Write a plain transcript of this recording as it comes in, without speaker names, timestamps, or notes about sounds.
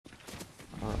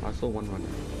I saw one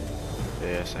running.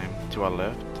 Yeah, same. To our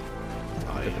left.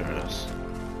 Oh, you heard us.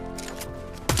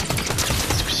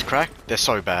 It's cracked. They're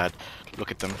so bad.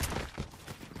 Look at them.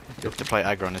 You have to play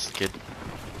aggro on this kid.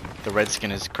 The red skin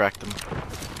has cracked them.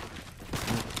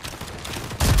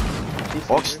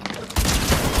 Box.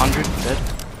 100 dead.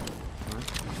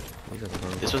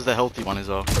 This was the healthy one as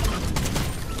well.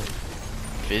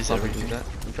 Fizz everything.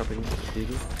 I'm dropping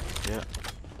Stevie. Yeah.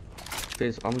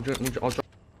 Fizz, I'll drop.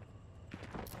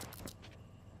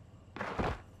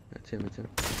 It's him, it's him.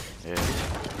 Yeah.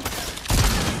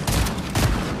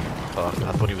 Fuck,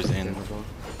 I thought he was in.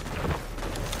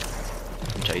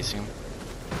 I'm chasing him.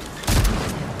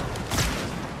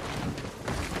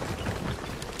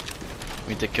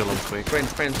 We need to kill him quick.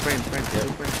 Friends. Yeah.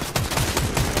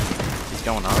 He's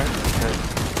going up.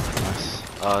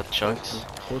 Nice. Chokes.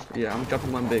 Yeah, I'm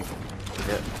dropping one big.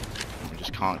 Yeah. We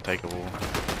just can't take a wall.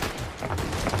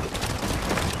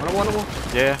 On a wall.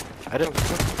 Yeah, I don't.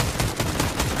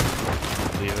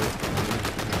 Leave it.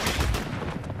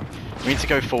 We need to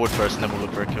go forward first and then we'll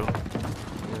look for a kill.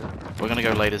 Yeah. We're gonna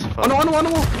go late as fuck. On a wall.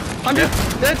 100. Yeah.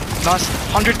 Dead. Nice.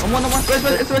 100. On one.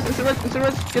 It's a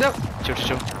res. Get out.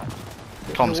 Chill.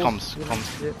 Comms.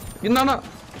 Yeah. No.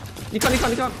 You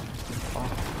can't. Oh.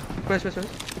 Press.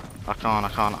 I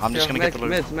can't. I'm just gonna get the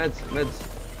loot. Meds.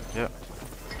 Yeah.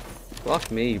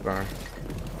 Fuck me, bro.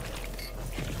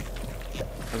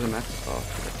 Have a max? Oh,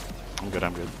 I'm good. I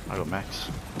got max.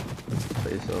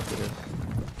 put yourself for this.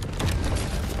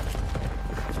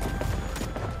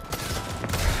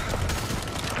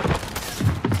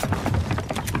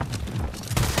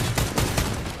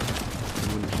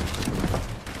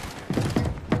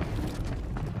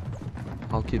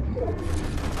 I'll keep him.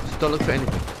 Just don't look for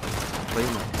anything. Play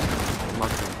him up.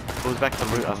 Mark him. Goes back to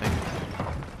loot, I think.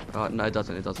 No, it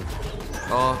doesn't.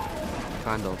 Oh,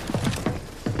 kind of.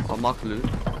 I'll mark loot.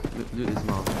 Loot is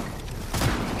marked.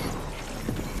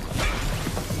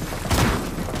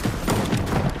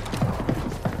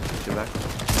 Get back.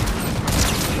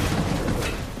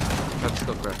 Perhaps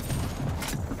got wrecked.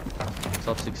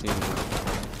 Sub 16 now.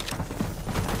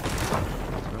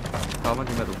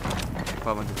 500 metal.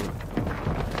 500 metal.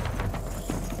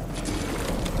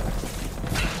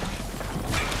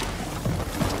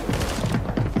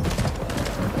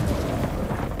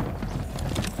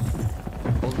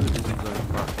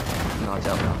 No, it's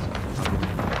out now.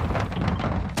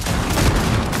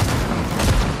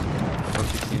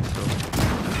 16 still.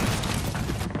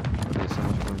 Okay, so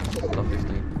much points. Top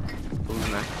 15. Who's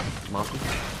next? Martin?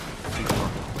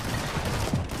 Martin.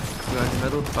 200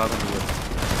 metal, 500 wood.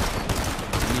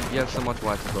 You have so much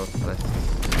white as well. Left.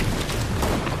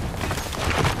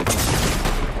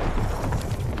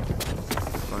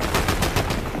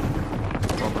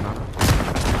 One banana.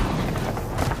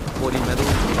 40 metal,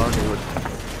 500 wood.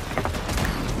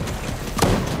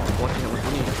 Watch it, when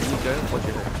you go, watch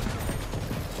it.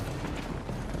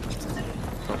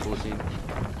 Top 14.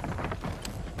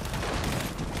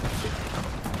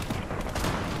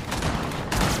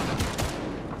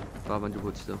 $500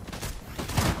 wood still.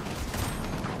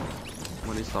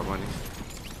 When he start running.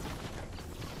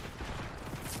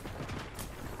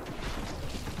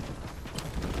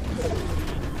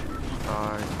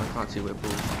 I can't see where it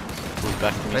pulls. Pulls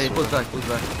back. Hey, pulls back.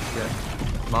 Yeah.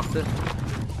 Marked it.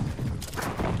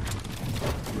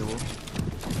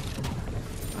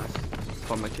 Nice.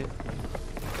 Find my kit.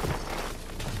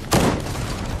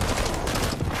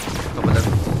 Top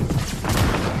 11.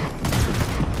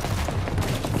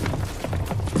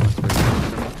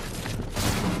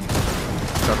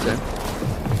 Top 10.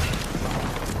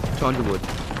 200 wood.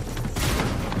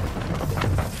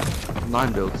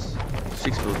 9 builds.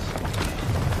 6 builds.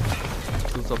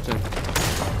 2 top 10. 2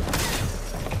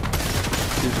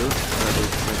 builds. 9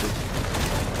 builds.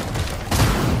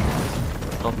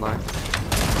 Top 9.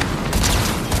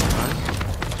 Nice.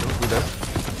 Good there.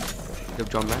 Good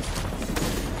jump back.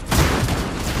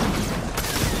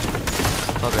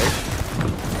 Top 8.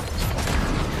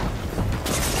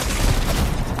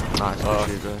 Nice.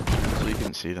 So you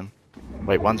can see them.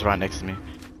 Wait, one's right next to me.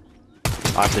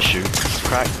 I have to shoot. It's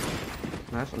cracked.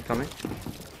 Nice, I'm coming.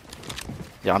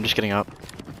 Yeah, I'm just getting up.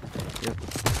 Yep.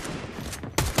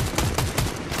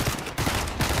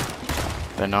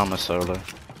 They know I'm a solo.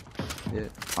 Yeah.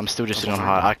 I'm still just sitting on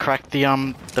high. I cracked the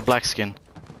black skin.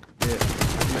 Yeah.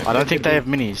 I don't think they have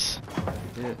minis.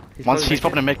 Yeah. Once he's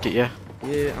popping a medkit, yeah.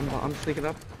 Yeah, I'm sneaking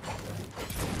up.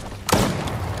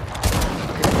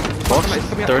 Box,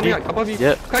 Coming 30. out, above you.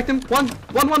 Yeah. Cracked him. One.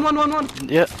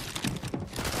 Yeah.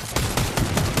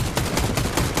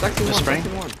 Black team Just one. spraying.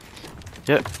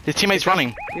 Yeah. His teammate's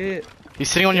running. Yeah. He's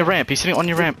sitting on your ramp.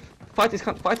 Fight this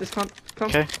cunt. Come.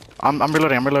 Okay. I'm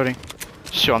reloading, I'm reloading.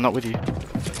 Sure, I'm not with you.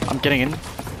 I'm getting in.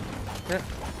 Yeah.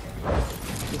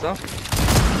 He's off.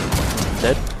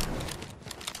 Dead.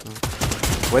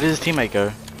 Where did his teammate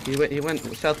go? He went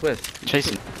southwest.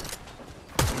 Chasing.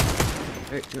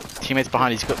 Hey, no. Teammate's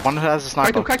behind. He's got one who has a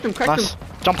sniper. Cracked him. Nice.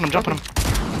 Jump on him, jump on him.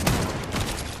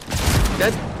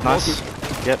 Dead. Nice.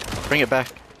 Yep. Bring it back.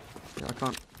 Yeah, I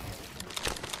can't.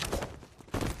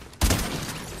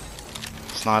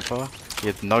 Sniper. He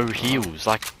had no heals.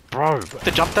 Like, bro.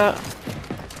 To jump that?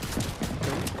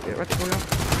 Yeah, right there.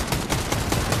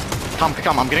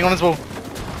 Come. I'm getting on his wall.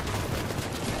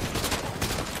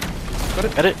 Got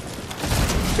it. Get it.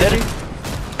 Dead.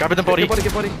 Grab the body.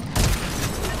 Get body.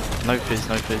 No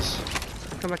fizz.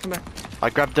 Come back. I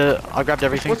grabbed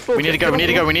everything. What's full? We need to go. We need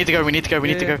to go.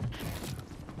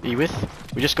 Are you with?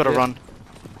 We just gotta run.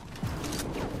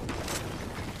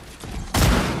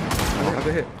 I've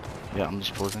been hit. Yeah, I'm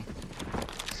just pausing.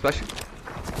 Splash.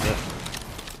 Yeah.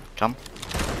 Come.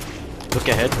 Look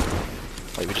ahead.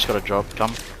 Wait, we just gotta drop.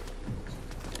 Come.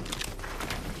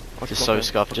 Just so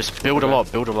scuffed. Just build a lot.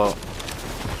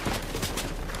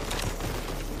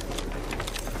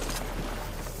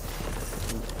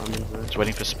 Just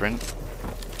waiting for sprint.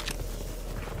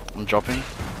 I'm dropping.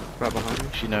 Right behind me.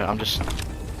 Actually, no, I'm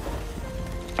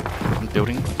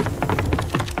building.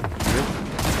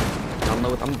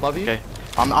 I'm above you. Okay.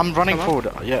 I'm running forward.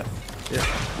 Yeah.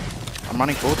 I'm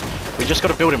running forward. We just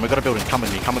gotta build him. We gotta build him. Come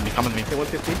with me. Okay,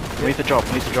 150. We need to drop.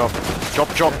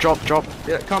 Drop.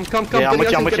 Yeah, come. Yeah, I'm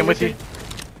with you.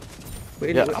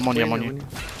 Wait, Yeah, I'm on you.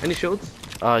 Any shields?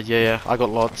 Yeah. I got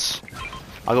lots.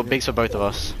 I got bigs for both of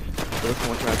us.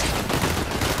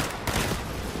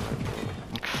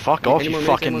 Fuck off, you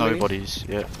fucking nobodies.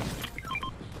 Yeah.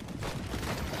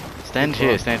 Stand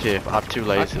here. I'm too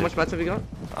lazy. How much mats have you got?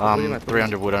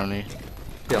 300 wood only.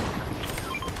 Yeah.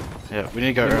 Yeah, we need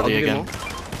to go early again.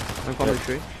 I'm following the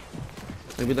tree.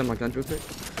 Maybe then my guns real quick.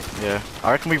 Yeah.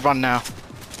 I reckon we run now.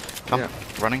 Come. Yeah.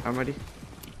 Running. I'm ready.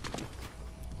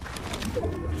 You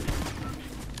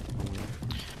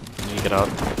need to get out.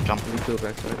 Come. Let me go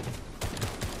back side.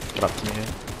 Get up to me here.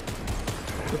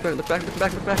 Look back.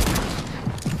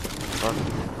 Fuck.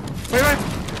 Right.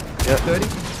 Yeah. 30.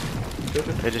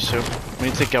 Yeah, just chill. We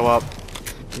need to go up.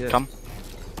 Yeah. Come.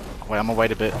 Wait, I'm gonna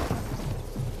wait a bit.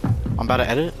 I'm about to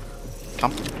edit.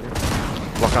 Come.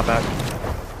 Walk our back.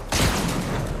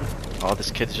 Oh,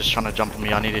 this kid's just trying to jump on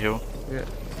me. I need a heal. Yeah.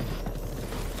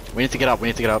 We need to get up.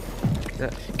 Yeah.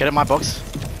 Get in my box.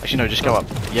 Actually, no, just go up.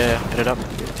 Yeah, get it up.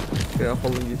 Yeah, I'm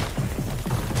following you.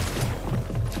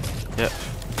 Yeah.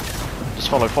 Just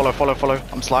follow.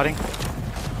 I'm sliding.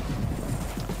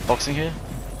 Boxing here.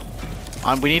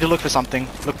 We need to look for something.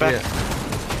 Look back. Yeah.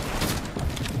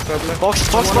 Box.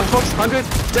 100.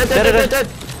 Dead.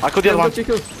 I killed the other one.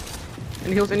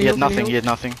 Any heals? He had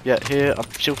nothing. Yeah, here,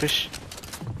 shellfish.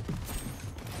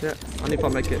 Yeah, I need to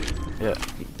make it. Yeah.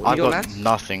 You I got got mats?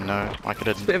 nothing, no. I could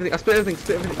have. I split everything.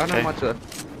 I don't know how much.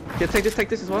 Yeah, take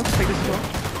this as well.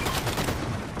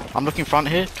 I'm looking front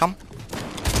here. Come.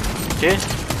 Here.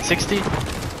 60.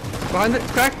 Behind it.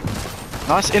 Crack.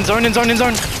 Nice. In zone.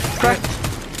 Crack. Yeah.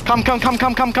 Come.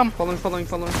 Following.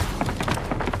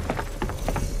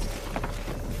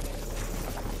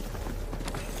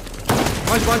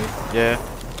 Behind. Yeah.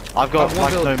 I've got one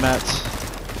like build. no mats.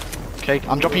 Okay,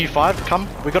 I'm dropping you 5. Come.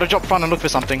 We gotta drop front and look for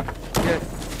something. Yeah.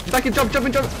 Back and jump. Oh,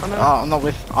 no. I'm not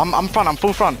with. I'm front. I'm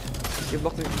full front. You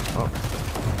blocked me. Oh.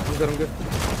 I'm good.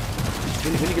 We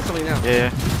need to get something now.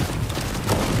 Yeah.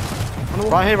 On the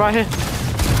wall. Right here.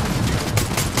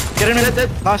 Get him in. Dead.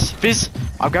 Nice. Fizz.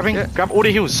 I'm grabbing. Yeah. Grab all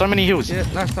the heals. So many heals. Yeah,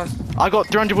 nice. I got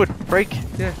 300 wood. Break.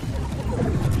 Yeah.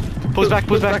 Pulls back.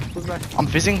 Pulls back. I'm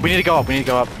fizzing. We need to go up.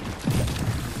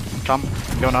 Come.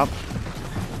 I'm going up.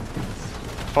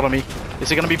 Follow me.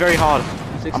 This is gonna be very hard.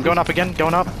 60. I'm going up again.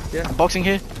 Yeah. I'm boxing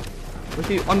here. With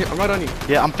you, I'm right on you.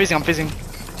 Yeah, I'm fizzing.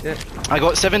 Yeah. I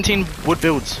got 17 wood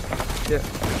builds. Yeah.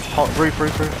 Hot roof.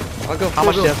 I'll go How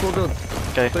much builds, depth? 4 builds.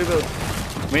 Okay. 3 builds.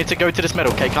 We need to go to this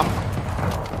metal. Okay, come.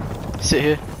 Sit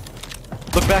here.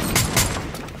 Look back.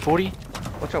 40.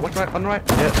 Watch out, right, on right.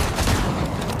 Yeah.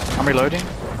 I'm reloading.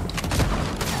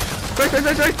 Crack.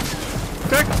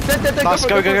 Dead. Nice,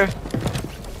 go.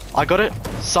 I got it.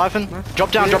 Siphon. Nice.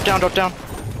 Drop down.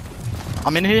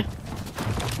 I'm in here.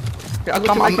 Yeah,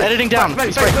 Come, I'm editing down.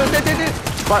 Dead.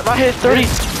 Right here. 30.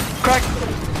 Crack.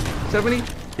 70.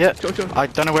 Yeah. Sure. I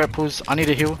don't know where it pulls. I need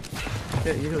a heal.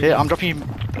 Yeah, you Here, I'm dropping you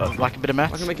like a bit of I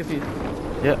mats. can make it for you.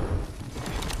 Yeah.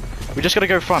 We just gotta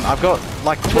go front. I've got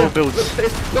like 12 builds.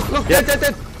 Look. Yeah. Dead.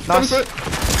 Nice. Coming through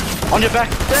it. On your back.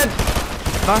 Dead.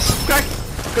 Nice. Crack.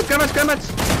 Go mats.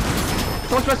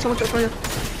 So much mats right here.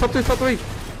 Top 3.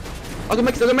 I got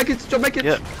make it, Job, make it.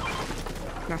 Yeah.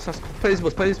 Nice, nice. Play these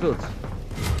builds, play these builds.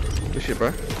 Good shit,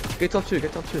 bro. Get top 2,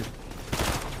 get top 2.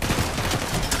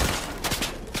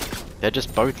 They're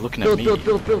just both looking Build, at me.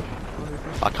 build.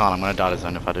 I can't, I'm gonna die to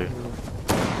zone if I do.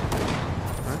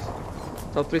 Nice.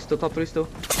 Top 3 still, top 3 still.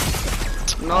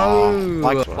 No,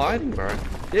 Mike's we're fighting, bro.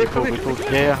 We pulled.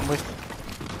 Yeah, I'm with.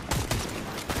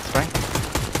 Sprang.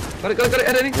 Got it,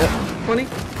 editing. Yeah. 20.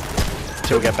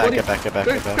 Till get back.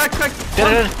 Crack.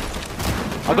 Dead.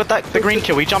 I got that, the green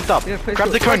kill, he jumped up. Yeah,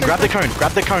 grab the cone.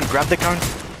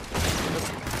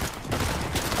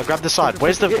 I grabbed the side.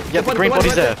 Where's the, the green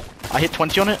body's there. I hit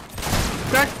 20 on it.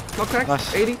 Crack, not crack.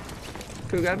 Nice. 80.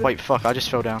 Could we grab it? Wait, fuck, I just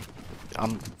fell down.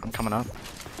 I'm coming up.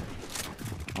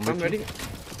 I'm ready.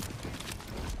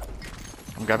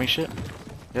 I'm grabbing shit.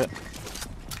 Yeah.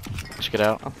 Let's get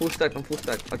out. I'm full stack. I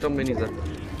jump minis there.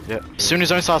 Yeah. As soon as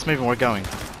zone starts moving, we're going.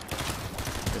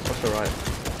 That's alright.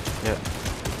 Yeah.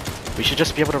 We should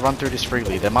just be able to run through this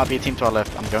freely. There might be a team to our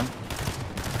left. I'm going.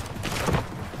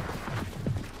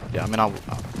 Yeah, I mean,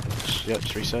 yeah,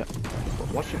 just reset.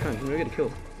 Watch your cone. You're gonna get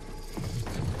killed.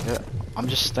 Yeah. I'm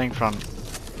just staying front.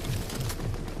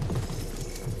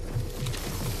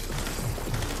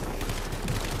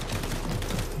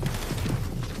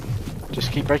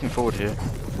 Just keep breaking forward here.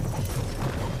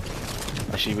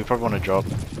 Actually, we probably want to drop.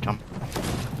 Come.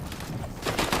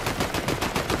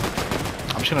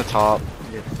 I'm just gonna top.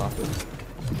 Yeah, stop it.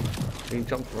 We can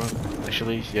jump run.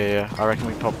 Actually, yeah. I reckon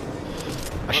we pop.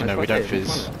 Actually, no, we don't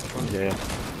fizz. Yeah.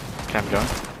 Okay, I'm going.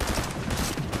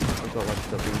 I've got watch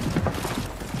the beam.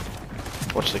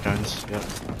 Watch the cones. Yeah.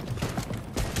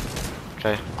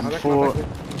 Okay, I'm Back, for. back.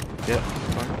 Yeah.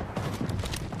 Fine.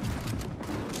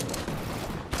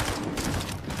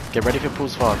 Get ready for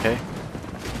pulls far, okay?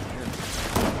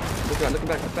 Looking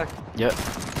back. Yeah.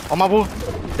 On my wall.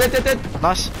 Dead.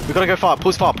 Nice. We gotta go far.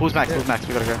 Pulls max. Yeah. Pulls max.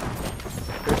 We gotta go.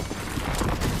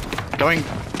 Going.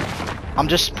 I'm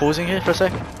just pausing here for a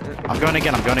sec. Yeah. I'm going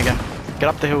again. Get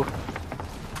up the hill.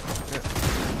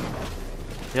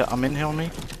 Yeah, I'm in here on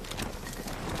me.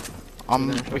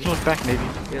 We can look back maybe.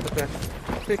 Yeah, look back.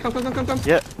 Okay, come.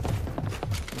 Yeah.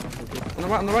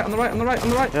 On the right.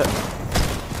 Yeah.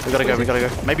 We gotta go.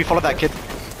 Maybe follow that kid.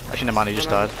 Actually, never mind. He just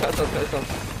died. Cut it off.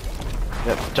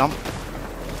 Yeah. Jump.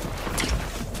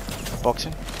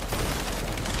 Boxing.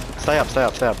 Stay up.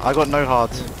 I got no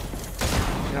hards.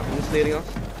 Yeah, I'm just leading us.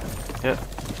 Yeah.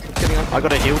 Killing us. I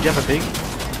got a heal. Do you have a big?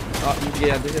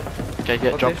 Yeah, I do. Yeah. Okay,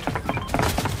 yeah, drop.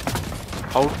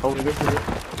 Hold.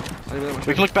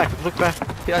 We can look back.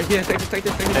 Yeah, take this. Okay.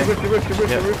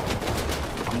 Your roof.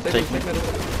 I'm Take taking middle.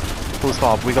 Full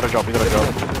far. We gotta drop. Fizz.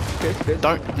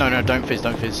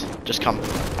 Don't fizz. Just come.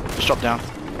 Just drop down.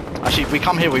 Actually, we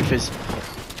come here, we fizz.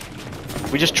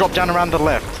 We just drop down around the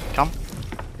left. Come.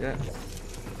 Yeah.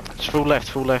 Just full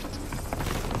left.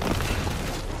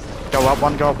 Go up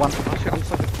one. Oh shit, I'm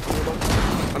stuck.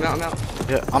 I'm out.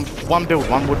 Yeah, I'm one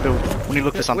wood build. When you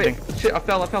look for something. Wait, shit, I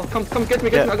fell. Come, get me.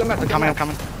 I got map. I'm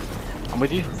coming. I'm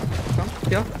with you. Come,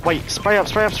 yeah. Wait, spray up,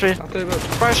 spray. After the build.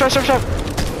 Spray.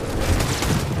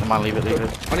 Come on, leave it.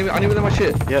 I need with my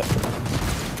shit. Yeah.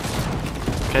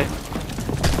 Okay.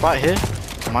 Right here.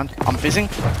 Come on. I'm fizzing.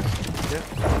 Yeah.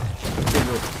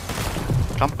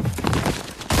 Come.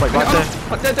 Wait, right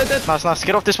there. Dead. Nice.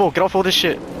 Get off this wall. Get off all this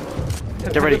shit.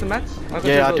 Get ready.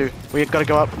 Yeah, I do. We gotta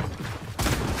go up.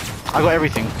 I got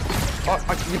everything. Oh,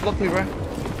 you blocked me, bro.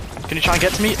 Can you try and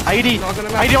get to me? 80! No,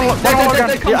 80 on one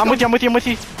ground. Yeah, I'm with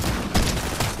you.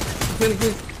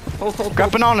 Hold.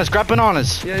 Grab bananas.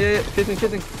 Yeah. Kidding.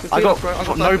 I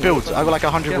got no builds. I got like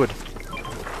 100 wood.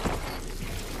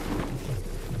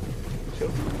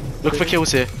 Look for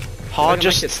kills here. Hard,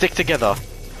 just stick together.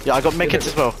 Yeah, I got medkits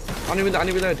as well. I need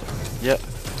reload. Yeah,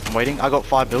 I'm waiting. I got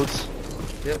 5 builds.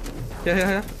 Yep.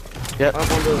 Yeah. Yeah. I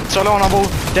have 1 build. Solo on all.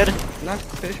 Dead. Nice.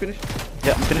 Finish.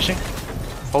 Yeah, I'm finishing.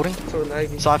 Holding. So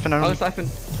laggy. Siphon only. Siphon.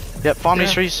 Yep, farm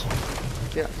these trees.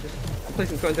 Yeah, just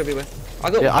placing cones everywhere. I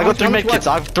got 3 medkits.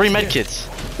 I have 3 medkits.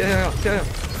 Yeah.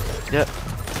 Yeah.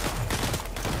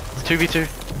 It's 2v2.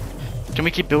 Can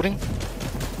we keep building?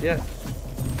 Yeah.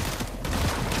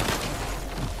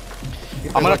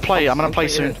 I'm gonna play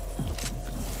soon.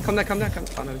 Come down. Oh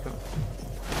no, we can't.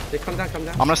 Yeah, come down.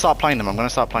 I'm gonna start playing them. I'm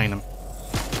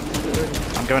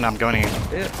going in.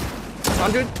 Yeah.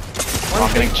 100.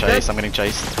 I'm getting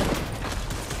chased.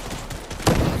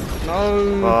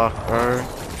 No. Fuck, bro.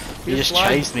 He just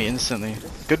chased me instantly.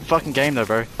 Good fucking game though,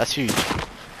 bro. That's huge.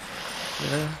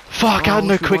 Yeah. Fuck, I had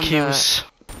no quick heals.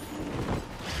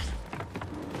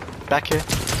 Back here.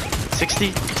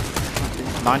 60.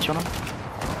 90 on him.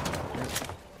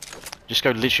 Just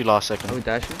go literally last second. Are we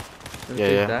dashing?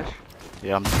 Yeah. Dash?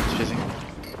 Yeah, I'm fizzing.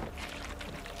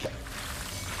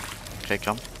 Okay,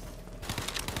 come.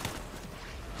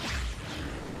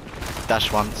 Dash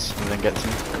once and then get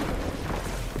him.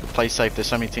 Play safe, there's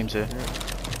so many teams here.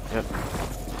 Yeah. Yep.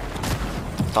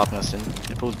 Typing us in.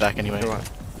 It pulls back anyway. You're right.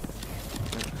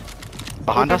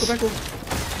 Behind Go us? back.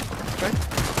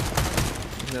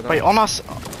 Okay. Wait, on us!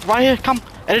 Right here, come!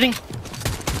 Editing!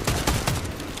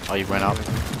 Oh, you ran up.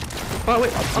 Oh,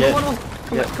 wait, Yeah. on.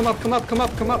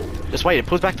 Come up. Just wait, it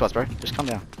pulls back to us, bro. Just come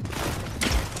down.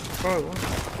 Bro, what?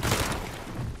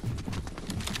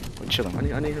 We're chilling.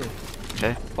 I need help.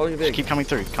 Okay. Hold your Just big. keep coming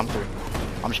through, come through.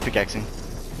 I'm just pickaxing.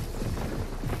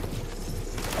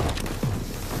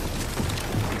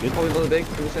 You good? Hold your big,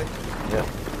 can you say? Yeah.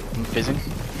 I'm fizzing.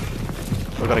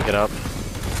 We gotta get up.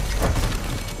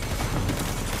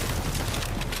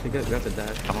 We have to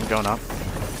dash. Come on, going up.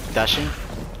 Dashing.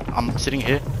 I'm sitting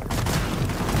here.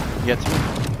 You get to me.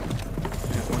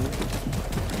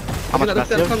 How much mass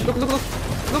do you have?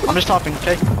 Look. I'm just typing,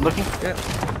 okay? I'm looking. Yeah.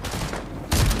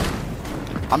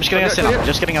 I'm just getting us in. I'm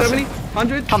just getting us in.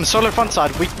 100? Come, solo front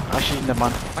side. We actually never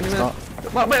mind. It's not.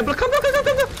 Wait, come.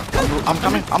 I'm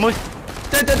coming. I'm with.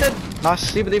 Dead.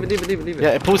 Nice. Leave it.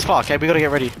 Yeah, it pulls far. Okay, we gotta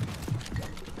get ready.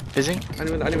 Fizzing. I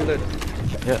didn't even load.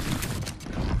 Yeah.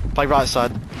 Play right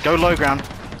side. Go low ground.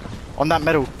 On that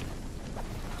metal.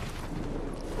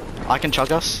 I can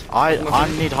chug us. I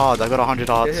need hards. I got 100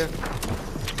 hards. Yeah.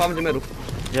 500 metal.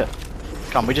 Yeah.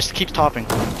 Come, we just keep typing.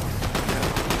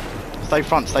 Stay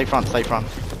front.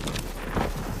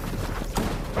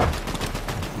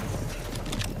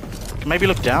 Maybe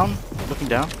look down. Looking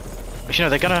down. Actually, no,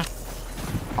 they're gonna.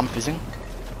 I'm fizzing.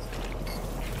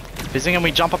 Fizzing, and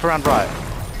we jump up around right.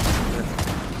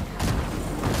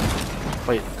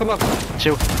 Wait. Come up.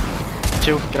 Chill.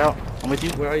 Get out. I'm with you.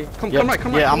 Where are you? Come Yep. right.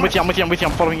 Yeah, I'm with you.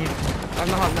 I'm following you. I'm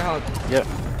not hard. Yep.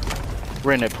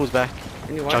 We're in it. Pulls back.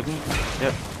 In your way. Chugging.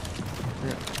 Yep.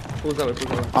 Yeah. Pulls that way.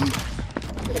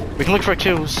 We can look for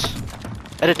kills.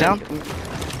 Edit down.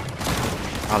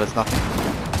 Oh, there's nothing.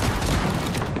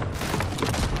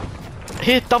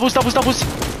 Here, doubles.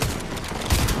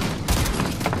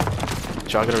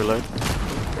 Sure, I gotta reload.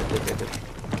 Okay.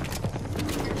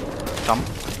 Come.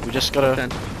 We just gotta.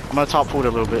 10. I'm gonna top forward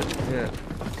a little bit. Yeah.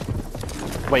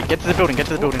 Wait, get to the building.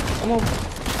 Come on.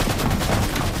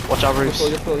 Watch our roofs.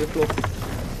 Your floor.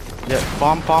 Yeah,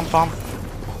 farm.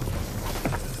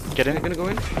 Get in. You're gonna go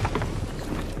in?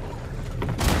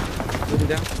 Moving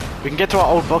down. We can get to our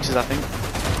old boxes, I think.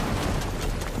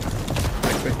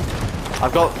 Wait.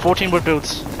 I've got 14 wood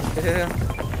builds. Yeah.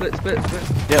 Split.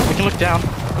 Yeah, we can look down.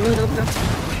 I'm gonna go down.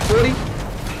 40.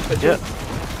 Yeah.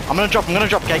 I'm gonna drop.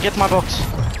 Okay, get to my box.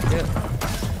 Yeah.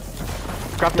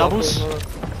 Grab doubles. Hold on.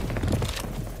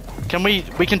 Can we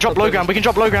can drop low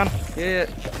ground. Yeah.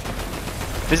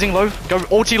 Fizzing low. Go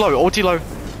ulti low.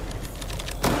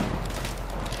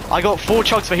 I got 4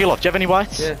 chugs for heal off. Do you have any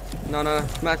whites? Yeah. No.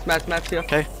 Match here.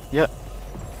 Okay. Yeah.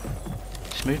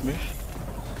 Just move.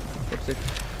 Yep, sick.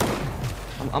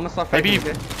 I'm gonna start Maybe.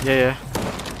 fighting, okay? Yeah.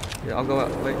 Yeah, I'll go out.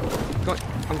 Wait.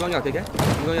 I'm going out, okay?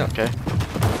 I'm going out. Okay.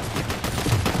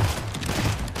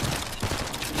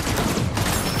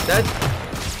 Dead?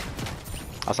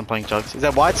 As I'm playing chugs. Is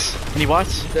that whites? Any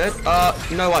whites? Dead?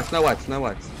 No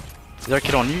whites. Is there a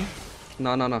kid on you?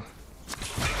 No.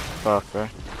 Fuck, bro.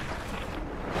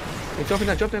 Hey,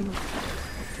 drop in.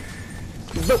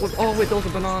 Oh wait, there was a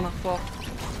banana. Fuck.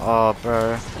 Oh,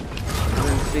 bro. I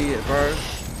didn't see it, bro.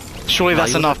 Surely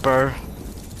that's enough, bro.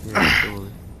 Yeah, surely.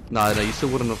 No, you still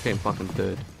wouldn't have came fucking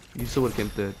third. You still would have came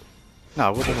third. No, I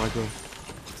Oh wouldn't. my god.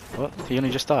 What? He only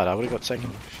just died. I would have got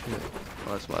second. Shit.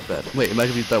 Oh, that's my bad. Wait,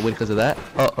 imagine we don't win because of that.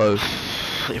 Uh-oh.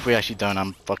 If we actually don't,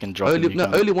 I'm fucking dropping.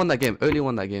 Only won that game.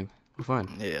 We're fine.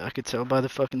 Yeah, I could tell by the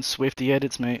fucking Swifty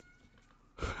edits, mate.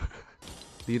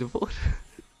 Beautiful.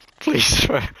 Please,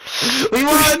 bro. We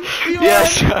won!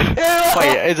 Yes! Yeah!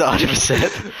 Wait, is it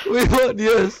 100%? We won,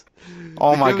 yes!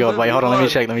 Oh my god, wait, hold on, let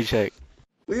me won. check.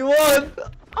 We won!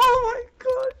 Oh my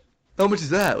god! How much is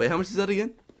that? Wait, how much is that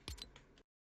again?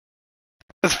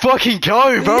 Let's fucking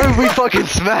go, bro! We fucking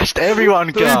smashed everyone,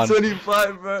 gun!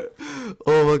 325, bro!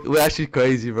 Oh my, we're actually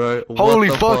crazy, bro. What Holy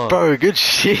the fuck, bro, good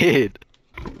shit!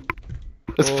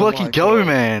 Let's Oh fucking my go, God.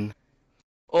 man!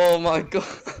 Oh my god!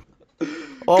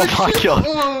 Oh my god!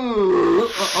 Oh,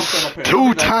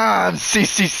 2 times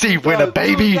CCC winner,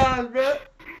 baby! 2 times, bro!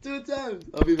 2 times!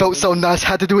 Felt so nice,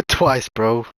 had to do it twice,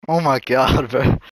 bro. Oh my god, bro.